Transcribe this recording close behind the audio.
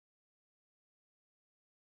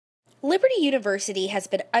Liberty University has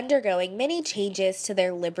been undergoing many changes to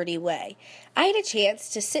their Liberty Way. I had a chance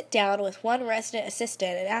to sit down with one resident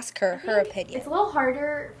assistant and ask her opinion. It's a little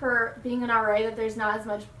harder for being an RA that there's not as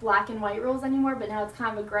much black and white rules anymore, but now it's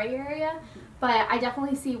kind of a gray area. But I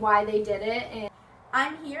definitely see why they did it. And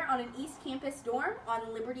I'm here on an East Campus dorm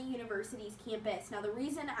on Liberty University's campus. Now the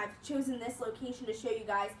reason I've chosen this location to show you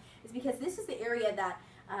guys is because this is the area that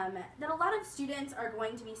a lot of students are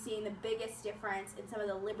going to be seeing the biggest difference in some of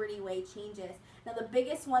the Liberty Way changes. Now the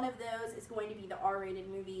biggest one of those is going to be the R-rated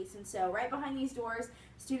movies, and so right behind these doors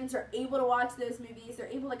students are able to watch those movies, they're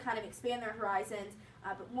able to kind of expand their horizons,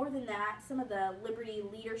 but more than that, some of the Liberty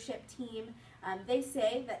leadership team, they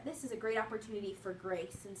say that this is a great opportunity for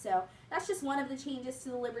grace, and so that's just one of the changes to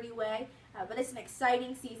the Liberty Way, but it's an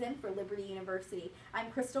exciting season for Liberty University.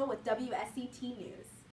 I'm Crystal with WSCT News.